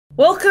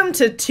Welcome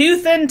to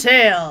Tooth and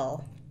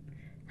Tail.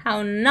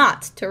 How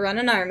not to run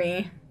an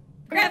army.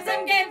 Grab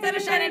some games that are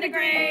shining to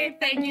gray.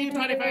 Thank you,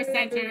 21st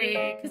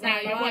century, because now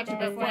you're watching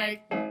before.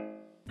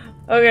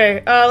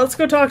 Okay, let's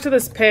go talk to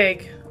this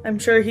pig. I'm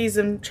sure he's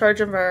in charge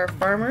of our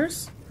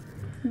farmers.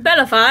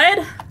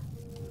 Bellified.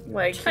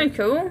 Like,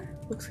 Cool.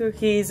 looks like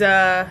he's,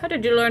 How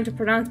did you learn to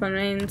pronounce my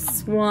name,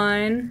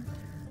 swine?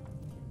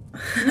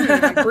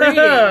 I'm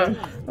breeding.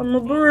 I'm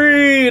a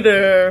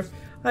breeder.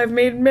 I've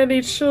made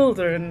many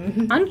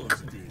children.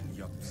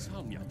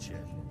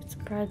 It's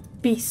bad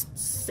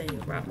beasts stay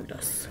around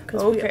us.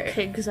 Because we are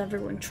pigs,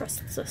 everyone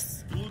trusts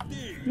us.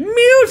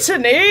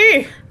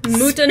 Mutiny!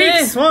 Mutiny!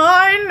 Speak,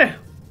 swine!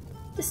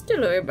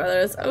 Distillery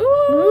Brothers.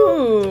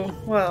 Ooh,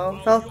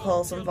 well,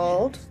 alcohol's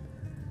involved.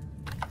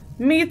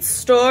 Meat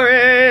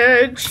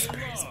storage!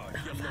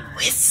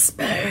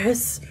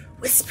 Whispers!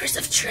 Whispers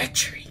of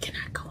treachery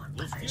cannot go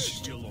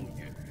unpunished.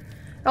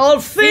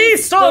 I'll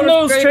feast on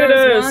those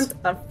traitors! Want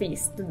a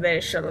feast they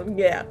shall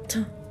get.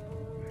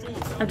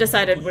 I've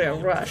decided we're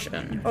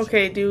Russian.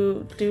 Okay,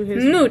 do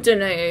his...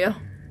 Mutiny!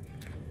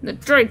 The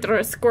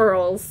traitorous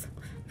squirrels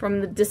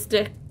from the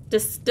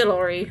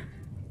distillery.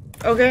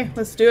 Okay,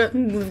 let's do it.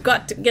 We've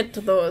got to get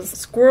to those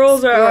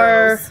Squirrels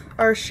are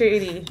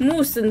shady.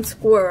 Moose and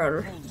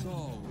squirrel.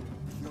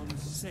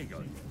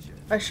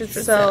 I should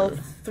sell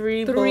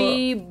three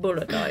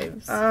bullet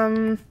hives.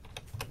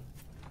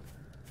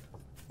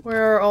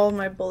 Where are all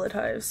my bullet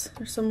hives?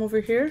 There's some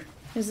over here.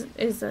 Is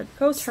a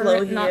How slow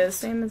turret he not is. the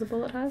same as a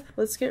bullet hive?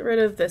 Let's get rid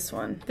of this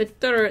one. The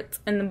turrets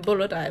and the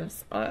bullet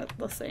hives are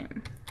the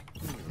same.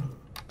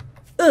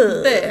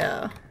 Ugh.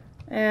 There.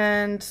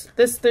 And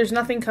this, there's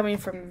nothing coming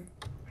from...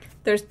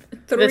 There's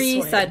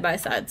three side by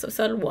side, so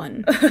sell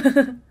one.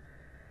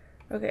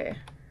 Okay.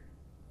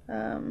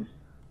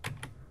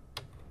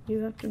 You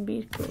have to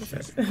be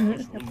closer.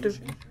 Have to...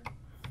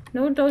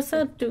 No, don't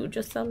sell two,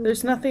 just sell one.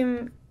 There's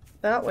nothing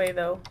that way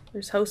though.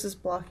 There's houses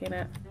blocking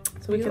it.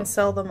 So we can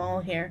sell them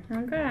all here.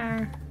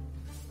 Okay.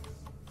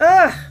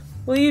 Ugh!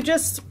 Will you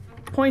just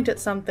point at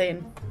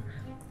something?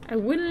 I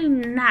will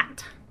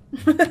not.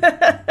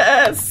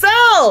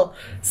 Sell!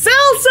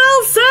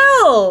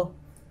 Sell!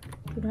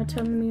 You're not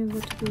telling me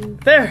what to do.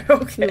 There,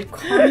 okay. You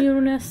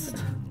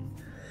communist.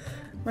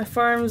 My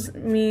farms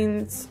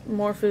means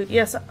more food.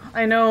 Yes,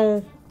 I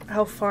know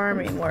how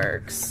farming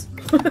works.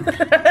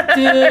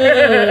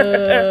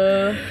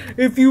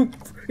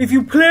 If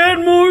you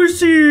plant more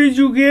seeds,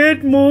 you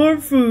get more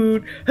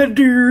food. Build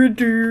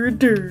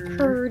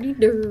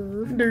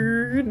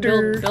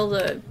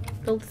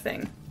a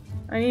thing.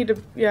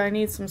 I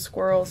need some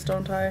squirrels,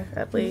 don't I?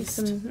 At least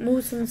Some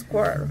moose and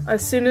squirrel.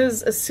 as soon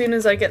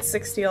as I get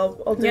 60, I'll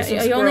do some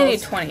squirrels. You only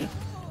need 20.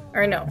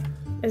 Or no.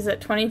 Is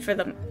it 20 for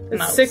the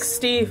mouse? It's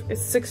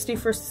 60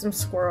 for some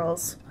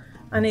squirrels.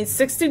 I need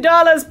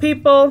 $60,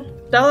 people.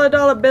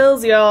 Dollar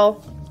bills,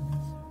 y'all.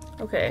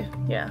 Okay,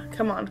 yeah,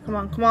 come on.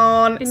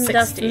 In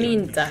 60. the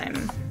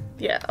meantime.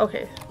 Yeah,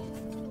 okay.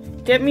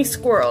 Get me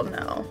squirrel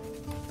now.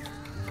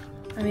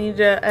 I need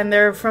to, and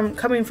they're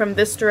coming from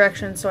this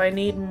direction, so I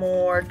need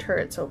more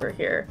turrets over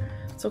here.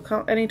 So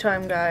come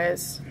anytime,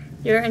 guys.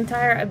 Your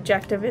entire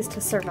objective is to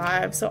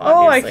survive, so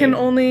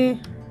obviously...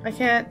 I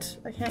can't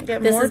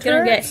get this more is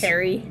gonna turrets? get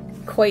hairy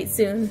quite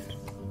soon.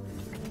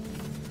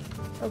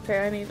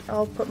 Okay,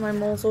 I'll put my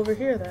moles over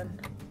here then.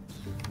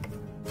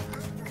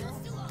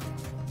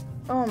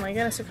 Oh my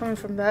goodness, they're coming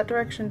from that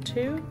direction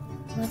too?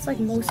 That's like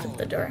most of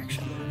the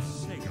direction.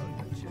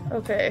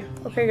 Okay,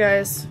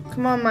 guys.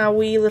 Come on, my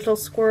wee little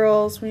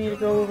squirrels. We need to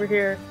go over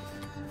here.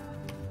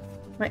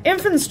 My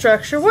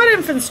infrastructure? What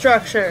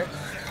infrastructure?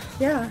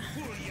 Yeah.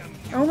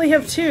 I only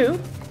have 2.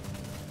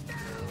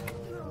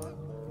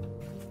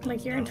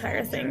 Like your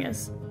entire thing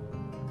is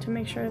to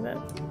make sure that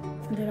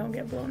they don't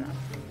get blown up.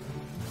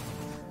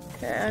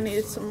 Okay, I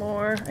need some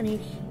more. I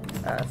need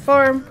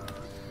farm.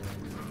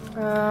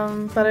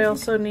 But I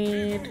also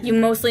need... You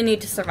mostly need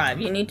to survive.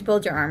 You need to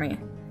build your army.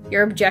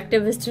 Your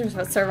objective is to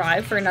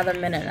survive for another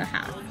minute and a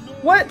half.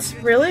 What?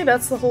 Really?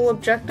 That's the whole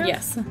objective?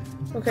 Yes.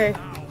 Okay.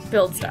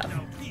 Build stuff.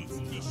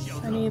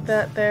 I need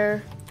that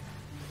there.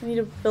 I need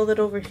to build it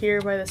over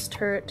here by this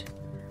turret.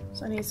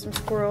 So I need some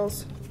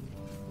squirrels.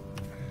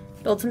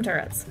 Build some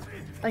turrets.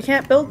 I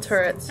can't build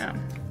turrets. No.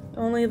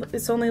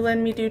 It's only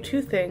letting me do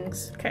 2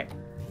 things. Okay.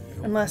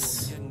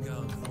 Unless...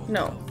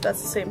 No,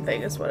 that's the same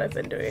thing as what I've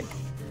been doing.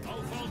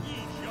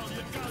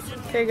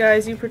 Okay,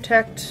 guys, you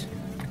protect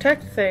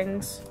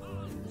things.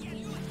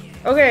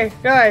 Okay,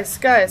 guys.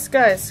 Linda.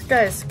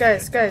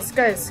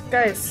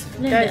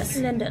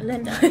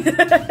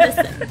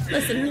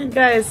 Listen,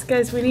 Linda.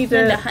 Guys, we need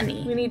Linda, to...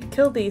 honey. We need to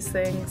kill these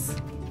things.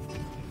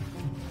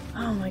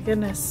 Oh my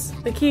goodness.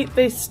 They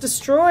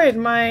destroyed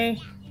my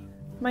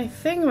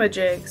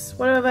thingamajigs.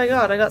 What have I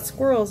got? I got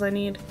squirrels. I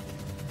need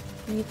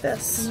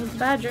this. I need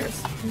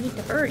badgers. You need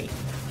to hurry.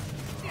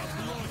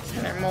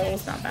 And they're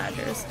moles, not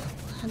badgers.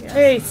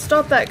 Hey,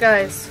 stop that,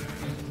 guys.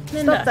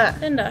 Linda, Stop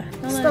that. Linda,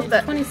 Stop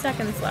that. 20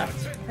 seconds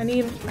left. I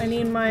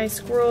need my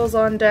squirrels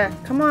on deck.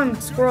 Come on,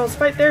 squirrels,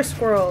 fight their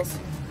squirrels.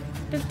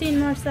 15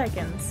 more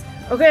seconds.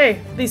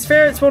 Okay, these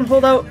ferrets won't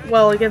hold out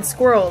well against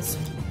squirrels.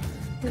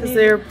 Because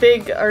they're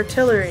big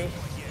artillery.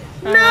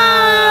 No! 7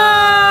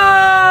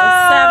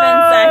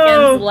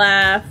 seconds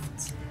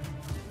left.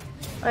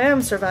 I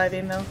am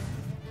surviving though.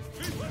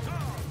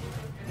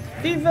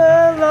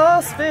 Viva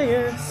Las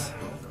Vegas!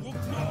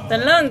 The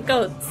long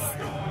coats.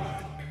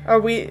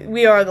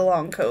 We are the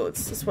long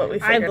coats, is what we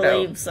I figured out.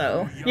 believe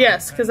so.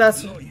 Yes, because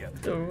that's...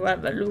 The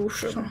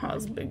revolution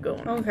has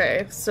begun.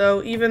 Okay,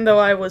 so even though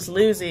I was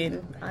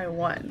losing, I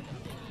won.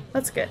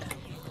 That's good.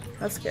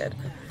 That's good.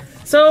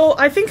 So,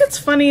 I think it's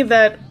funny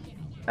that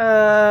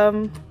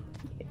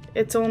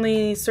it's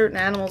only certain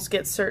animals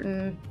get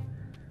certain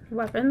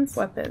Weapons?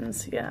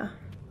 weapons, yeah.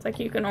 It's like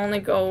you can only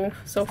go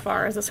so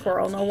far as a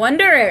squirrel. No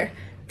wonder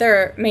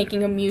they're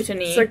making a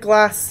mutiny. It's a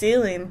glass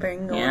ceiling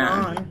thing going Yeah.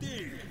 on.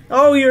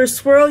 Oh, you're a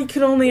squirrel? You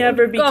can only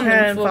ever be Come and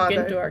cannon fuck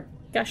into fodder. our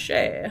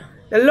cache.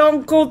 The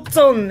long coats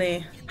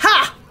only.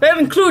 Ha! That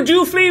includes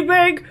you,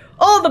 Fleabag?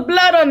 All the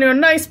blood on your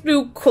nice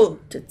blue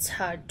coat. It's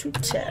hard to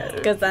tell.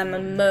 Because I'm a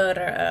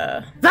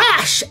murderer.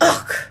 Vash!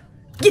 Ugh!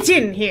 Get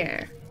in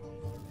here!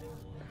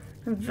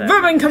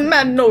 Vermin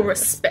command no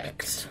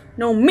respect.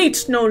 No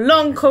meat, no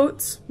long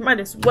coats. Might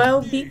as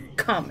well be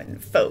common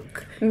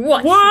folk.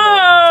 What?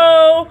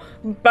 Whoa!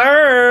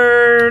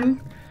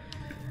 Burn!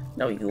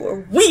 No, you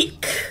are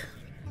weak.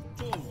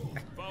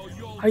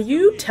 Are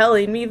you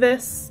telling me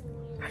this?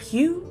 Are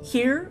you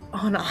here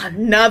on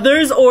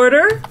another's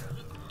order?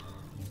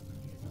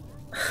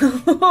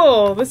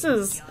 Oh, this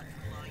is...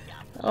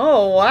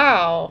 Oh,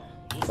 wow.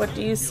 What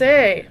do you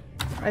say?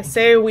 I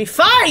say we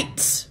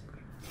fight!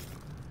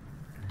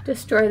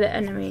 Destroy the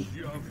enemy.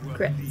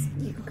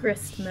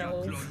 Grist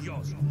mills.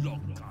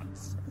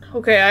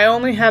 Okay, I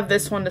only have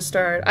this one to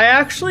start. I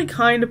actually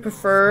kind of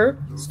prefer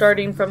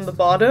starting from the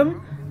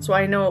bottom, so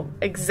I know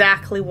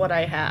exactly what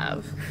I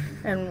have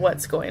and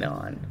what's going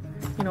on.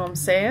 You know what I'm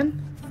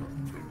saying?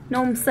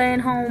 Know what I'm saying,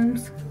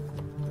 Holmes?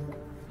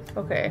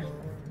 Okay,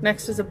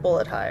 next is a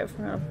bullet hive.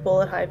 I'm gonna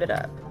bullet hive it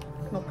up.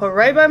 I'm gonna put it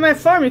right by my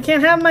farm. You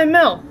can't have my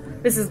mill.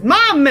 This is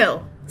my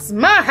mill. This is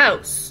my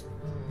house.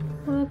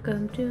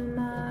 Welcome to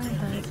my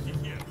house.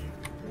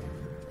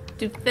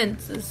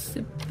 Defense is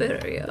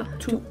superior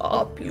To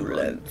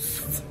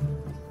opulence.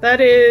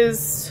 That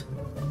is...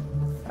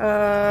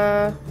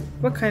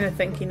 what kind of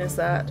thinking is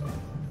that?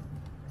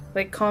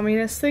 Like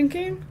communist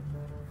thinking?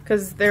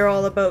 Because they're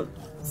all about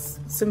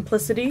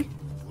simplicity,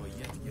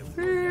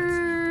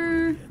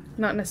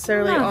 not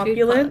necessarily I don't know if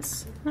you'd call it-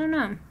 opulence. I don't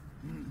know.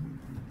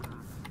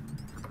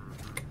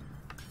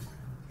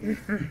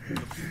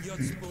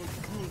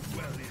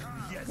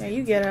 Yeah,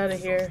 you get out of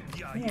here.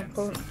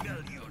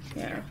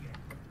 Yeah.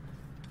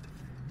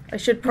 I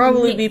should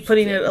probably be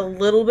putting it a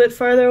little bit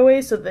farther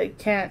away so they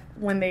can't,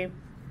 when they,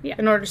 Yeah.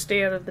 in order to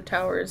stay out of the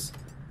towers.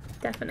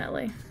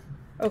 Definitely.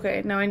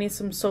 Okay, now I need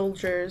some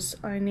soldiers.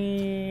 I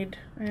need,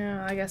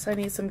 I guess I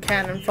need some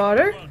cannon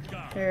fodder.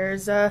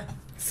 There's,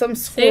 some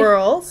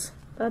squirrels.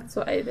 That's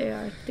why they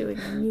are doing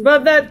a mutiny.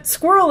 But that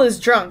squirrel is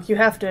drunk, you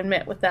have to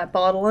admit, with that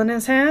bottle in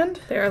his hand.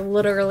 They're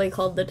literally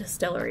called the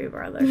Distillery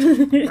Brothers.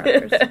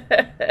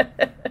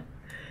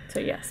 So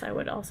yes, I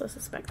would also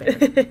suspect they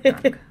were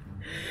drunk.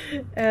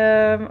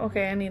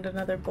 Okay, I need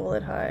another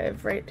bullet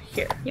hive right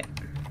here. Yep.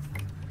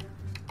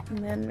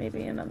 And then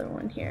maybe another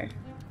one here.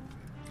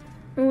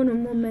 Uno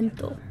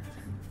momento.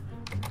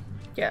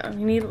 Yeah,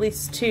 we need at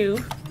least 2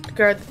 to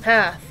guard the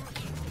path.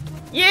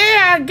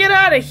 Yeah, get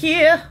out of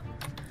here!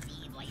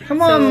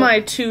 Come on,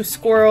 my 2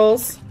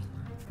 squirrels.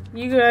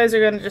 You guys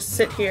are gonna just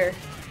sit here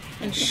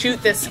and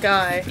shoot this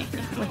guy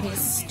when he's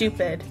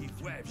stupid.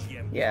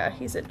 Yeah,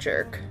 he's a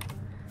jerk.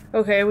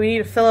 Okay, we need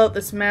to fill out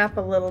this map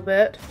a little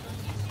bit.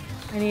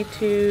 I need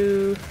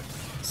to...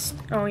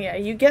 Oh yeah,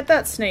 you get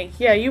that snake.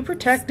 Yeah, you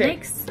protect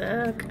it. Snakes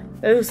suck.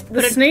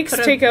 The snakes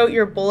take out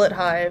your bullet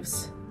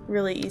hives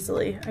really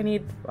easily. I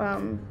need,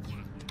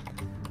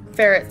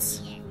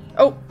 ferrets.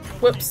 Oh,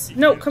 whoops.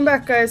 No, come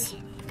back, guys.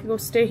 You go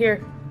stay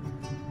here.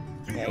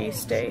 Yeah, you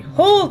stay.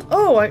 Hold!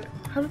 Oh,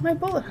 how did my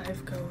bullet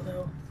hive go,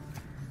 though?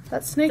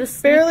 That snake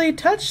barely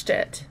touched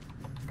it.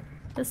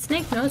 The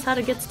snake knows how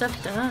to get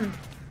stuff done.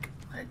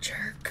 What a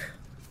jerk.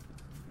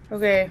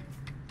 Okay.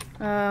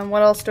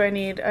 What else do I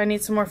need? I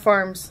need some more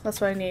farms. That's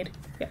what I need.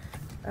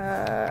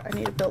 Yeah. I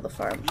need to build a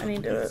farm. I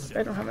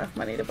don't have enough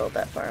money to build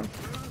that farm.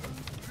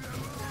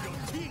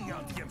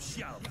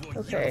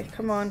 Okay,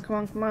 come on, come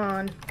on, come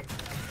on.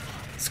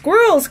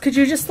 Squirrels! Could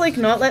you just, like,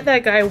 not let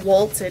that guy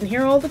waltz in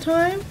here all the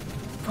time?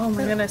 Oh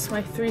my goodness,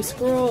 my 3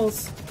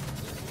 squirrels.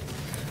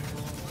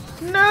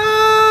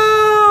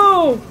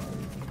 No!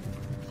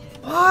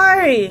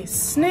 Why?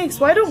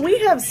 Snakes. Why don't we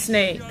have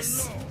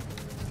snakes?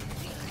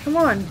 Come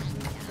on.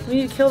 We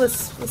need to kill this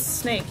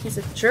snake. He's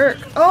a jerk.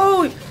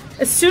 Oh!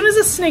 As soon as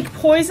a snake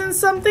poisons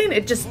something,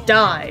 it just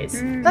dies.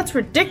 That's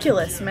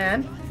ridiculous,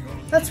 man.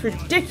 That's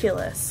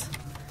ridiculous.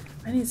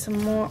 I need some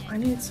more. I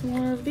need some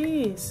more of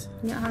these.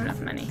 You don't have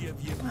enough money.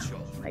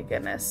 Oh, my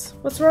goodness.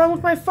 What's wrong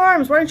with my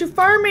farms? Why aren't you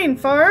farming,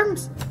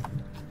 farms?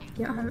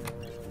 You don't have...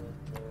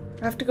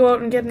 I have to go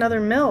out and get another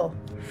mill.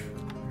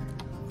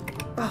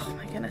 Oh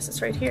my goodness,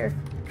 it's right here.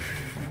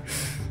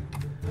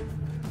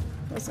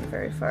 Wasn't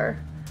very far.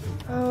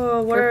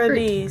 Oh, what are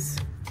these?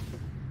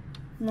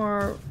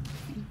 More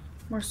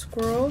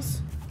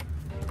squirrels?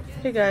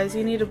 Hey guys,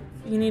 you need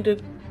to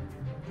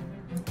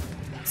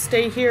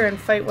stay here and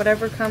fight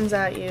whatever comes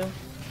at you.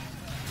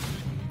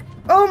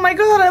 Oh my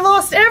god, I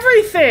lost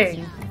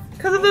everything!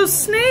 Because of those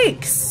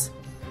snakes!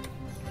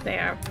 They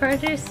are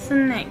pretty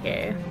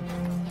snaky.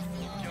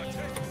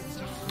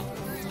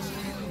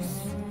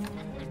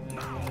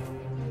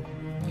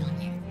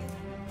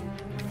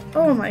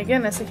 Oh my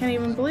goodness, I can't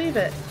even believe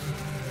it.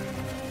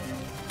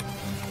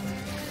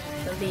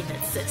 Believe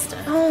it,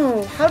 sister.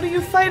 Oh, how do you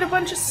fight a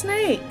bunch of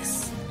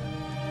snakes?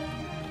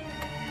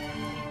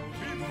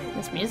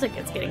 This music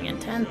is getting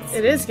intense.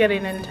 It is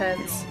getting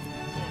intense.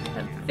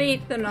 Have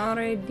faith in our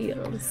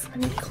ideals. I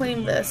need to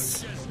claim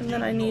this, and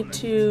then I need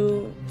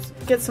to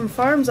get some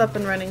farms up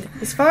and running.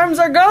 These farms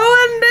are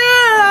going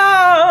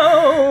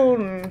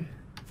down!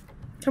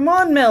 Come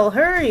on, Mill,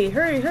 hurry,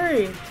 hurry,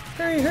 hurry.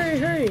 Hurry, hurry,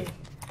 hurry.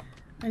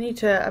 I need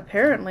to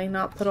apparently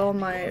not put all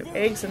my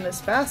eggs in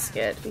this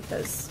basket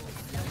because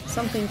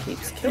something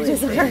keeps killing me. It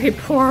is a very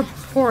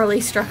poorly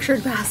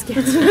structured basket.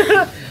 You're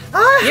gonna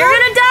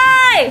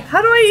die!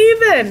 How do I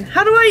even?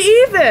 How do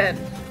I even?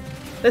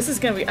 This is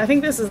gonna be, I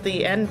think this is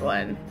the end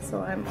one,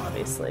 so I'm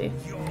obviously...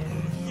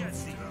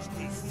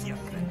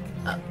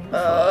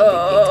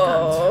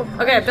 Oh.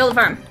 Okay, build a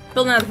farm.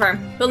 Build another farm.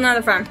 Build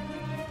another farm.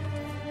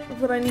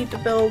 What I need to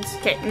build.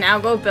 Okay, now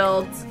go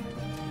build.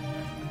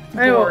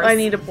 Oh, I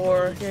need a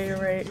boar. Yeah,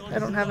 you're right. I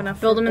don't have enough.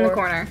 Build them in the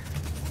corner.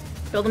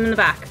 Build them in the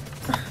back.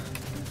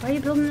 Why are you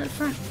building at the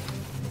front?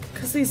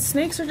 Because these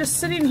snakes are just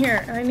sitting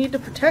here, and I need to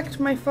protect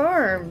my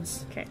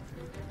farms. Okay.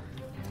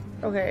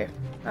 Okay.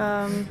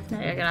 Now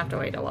you're gonna have to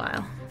wait a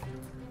while.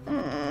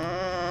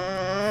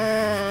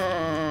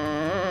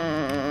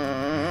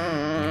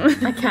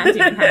 I can't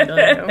even handle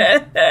you.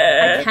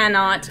 I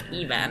cannot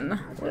even.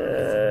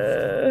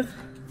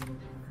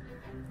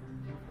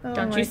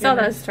 Don't you sell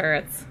those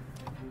turrets?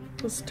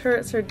 Those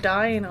turrets are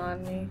dying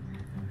on me.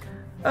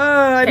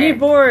 I need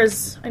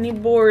boars. I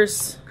need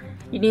boars.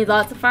 You need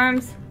lots of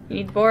farms. You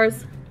need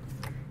boars.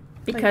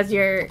 Because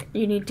you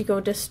need to go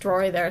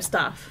destroy their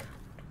stuff.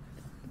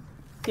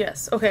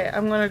 Yes. Okay,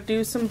 I'm gonna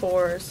do some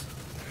boars.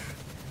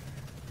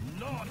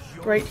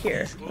 Right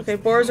here. Okay,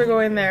 boars are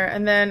going there,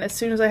 and then as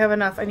soon as I have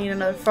enough, I need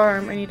another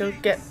farm. I need to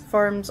get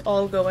farms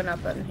all going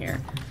up in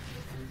here.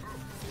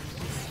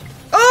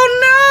 Oh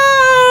no!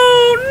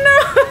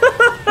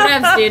 No!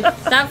 Revs, dude.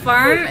 That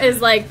farm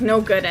is like no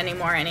good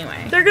anymore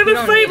anyway. They're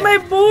gonna fight my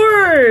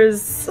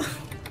boars!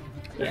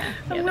 Yeah.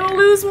 I'm gonna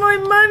lose my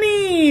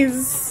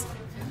monies!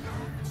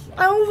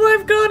 All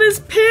I've got is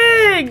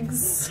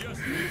pigs!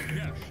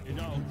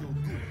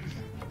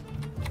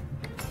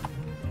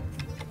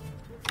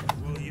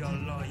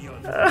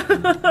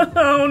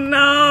 Oh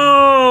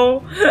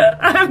no!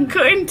 I'm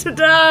going to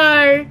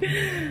die!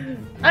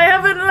 I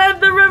haven't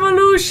led the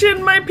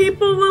revolution! My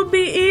people will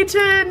be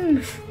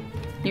eaten!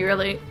 You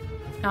really,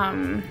 I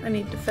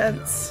need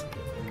defense.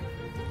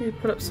 I need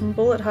to put up some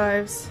bullet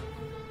hives.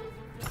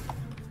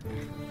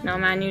 No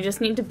man, you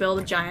just need to build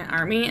a giant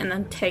army and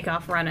then take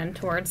off running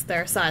towards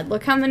their side.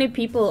 Look how many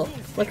people,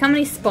 look how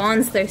many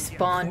spawns they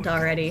spawned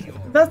already.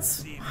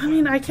 That's, I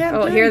mean, I can't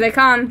Oh, here they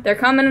come. They're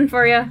coming in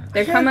for you.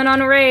 They're coming on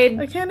a raid.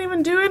 I can't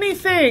even do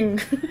anything.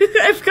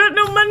 I've got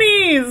no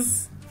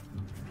monies.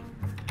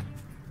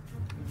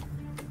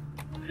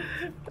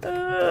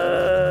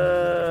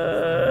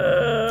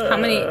 How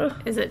many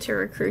is it to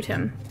recruit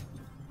him?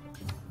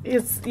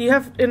 You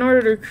have, in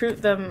order to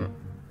recruit them,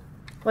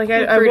 like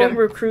I won't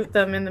recruit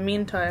them in the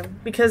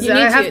meantime because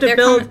I have to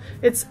build,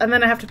 and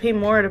then I have to pay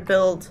more to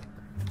build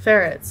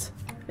ferrets.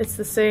 It's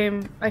the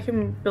same, I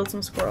can build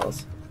some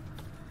squirrels.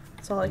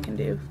 That's all I can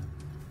do.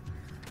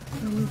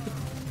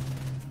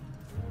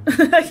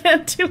 I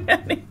can't do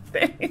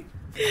anything.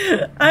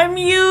 I'm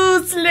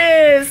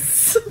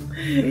useless!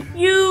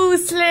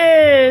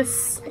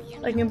 Useless!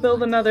 I can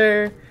build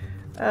another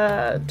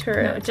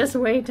turret. No, just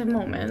wait a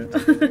moment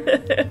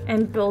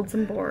and build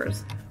some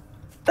boars.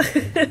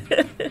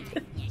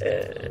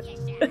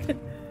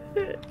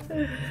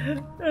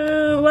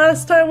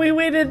 Last time we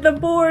waited, the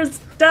boars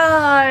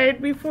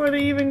died before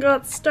they even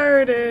got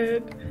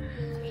started.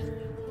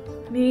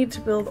 I need to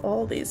build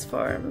all these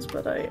farms,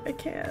 but I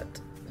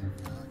can't.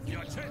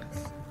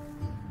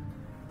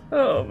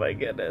 Oh my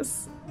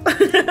goodness.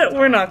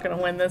 We're not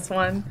gonna win this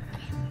one.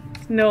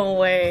 No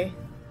way.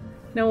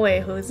 No way,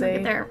 Jose. Look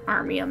at their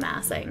army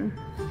amassing.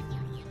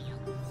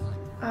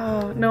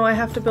 Oh, no, I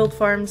have to build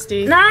farms,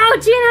 Dee. No,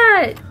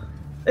 Gina!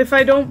 If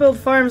I don't build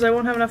farms, I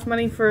won't have enough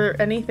money for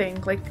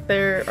anything. Like,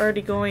 they're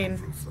already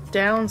going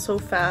down so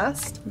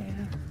fast. Yeah.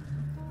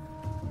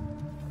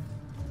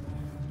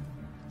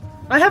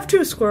 I have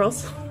 2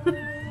 squirrels.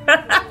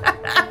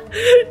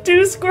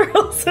 2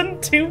 squirrels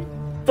and 2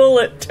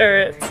 bullet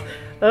turrets.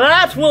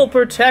 That will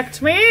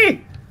protect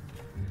me!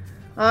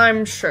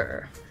 I'm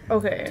sure.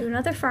 Okay. Do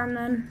another farm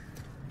then.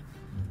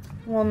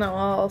 Well, no,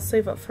 I'll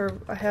save up for...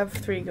 I have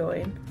 3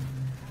 going.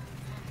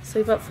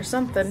 Save up for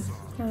something.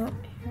 Oh,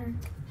 here.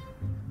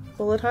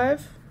 Bullet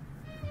hive?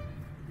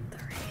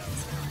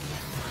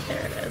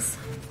 There it is.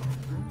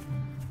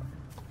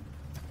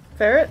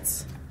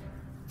 Ferrets?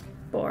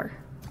 Boar.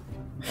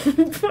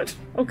 What?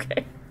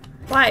 Okay.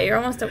 Why? You're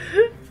almost a...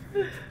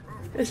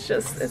 It's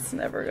just, it's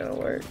never gonna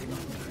work.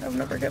 I'm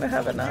never gonna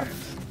have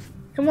enough.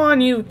 Come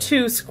on, you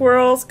two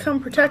squirrels,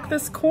 come protect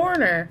this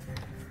corner.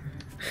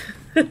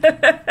 Oh,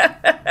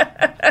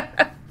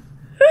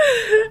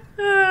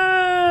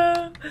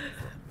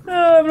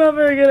 I'm not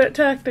very good at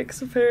tactics,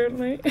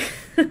 apparently.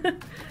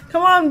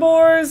 Come on,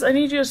 boars! I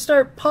need you to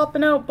start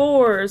popping out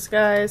boars,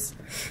 guys.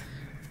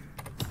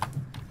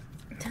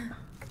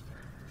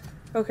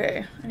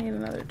 Okay, I need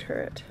another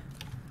turret.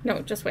 No,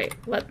 just wait.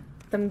 Let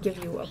them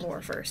give you a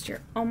boar first. You're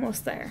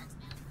almost there.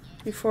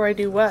 Before I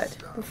do what?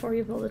 Before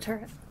you build a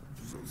turret.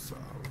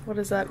 What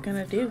is that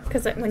gonna do?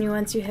 Because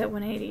once you hit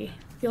 180,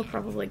 you'll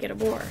probably get a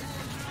boar.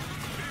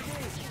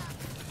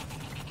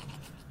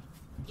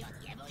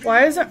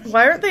 Why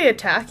aren't they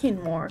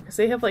attacking more? Because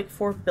they have like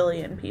 4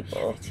 billion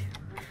people.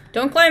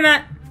 Don't claim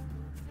it!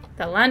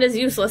 That land is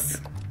useless.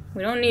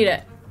 We don't need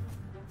it.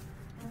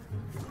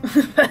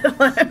 That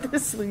land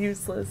is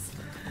useless.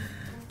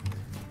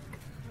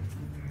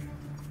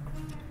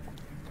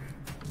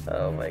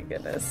 Oh my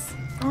goodness.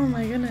 Oh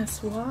my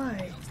goodness,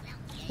 why?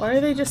 Why are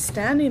they just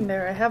standing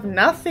there? I have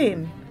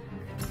nothing.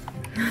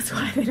 That's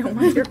why they don't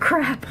want your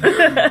crap.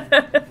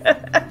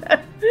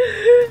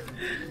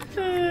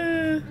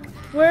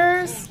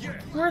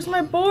 Where's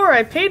my boar?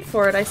 I paid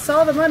for it. I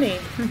saw the money.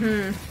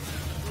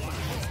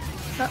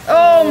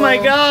 Oh my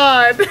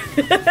god.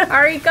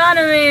 Our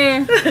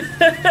economy!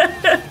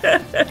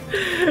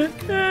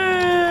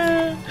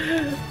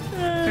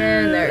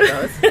 And there it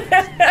goes.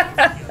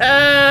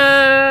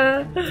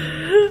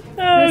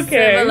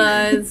 Okay.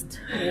 Civilized.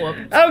 Whoop.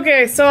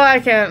 Okay, so I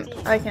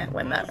can't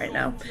win that right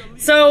now.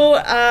 So,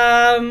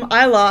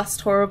 I lost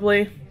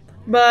horribly.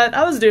 But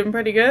I was doing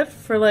pretty good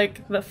for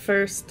like the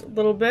first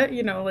little bit,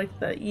 you know, like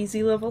the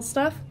easy level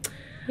stuff.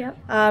 Yep.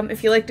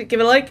 If you liked it, give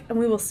it a like, and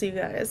we will see you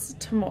guys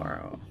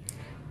tomorrow.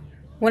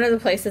 One of the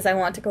places I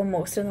want to go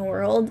most in the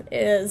world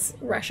is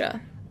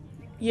Russia.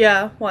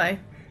 Yeah, why? I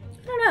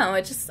don't know,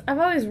 I've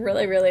always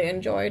really, really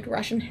enjoyed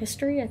Russian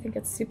history. I think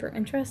it's super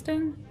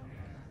interesting.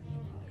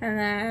 And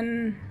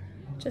then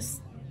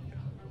just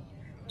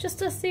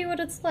to see what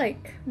it's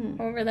like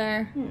over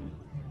there.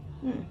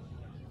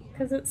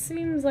 Because it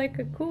seems like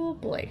a cool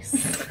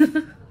place.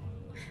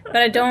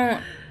 But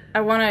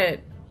I want to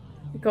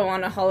go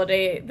on a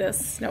holiday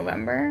this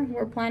November.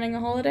 We're planning a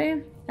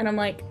holiday. And I'm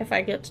like, if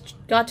I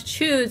got to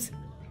choose,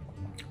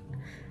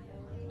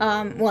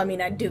 well, I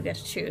mean, I do get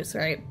to choose,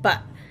 right?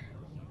 But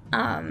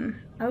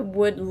I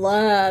would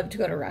love to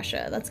go to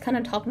Russia. That's kind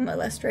of top of my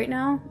list right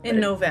now. In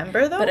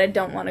November, though? But I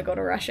don't want to go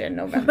to Russia in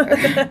November.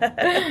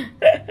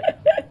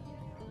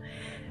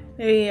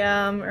 Maybe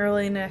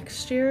early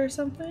next year or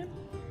something?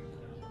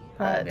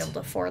 I won't be able to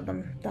afford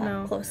them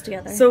that close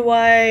together. So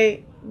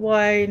why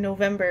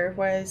November?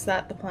 Why is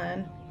that the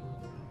plan?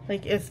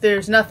 Like, if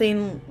there's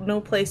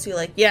no place you're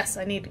like, yes,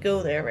 I need to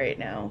go there right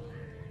now.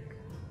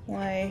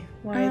 Why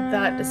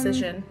that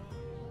decision?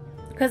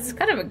 Because it's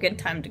kind of a good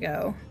time to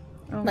go.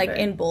 Okay. Like,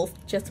 in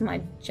both just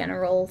my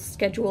general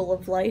schedule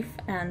of life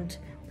and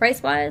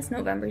price-wise,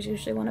 November's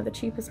usually one of the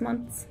cheapest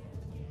months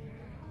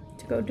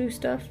to go do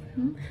stuff.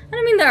 And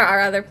I mean, there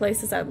are other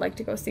places I'd like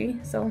to go see,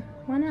 so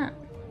why not?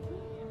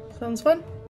 Sounds fun.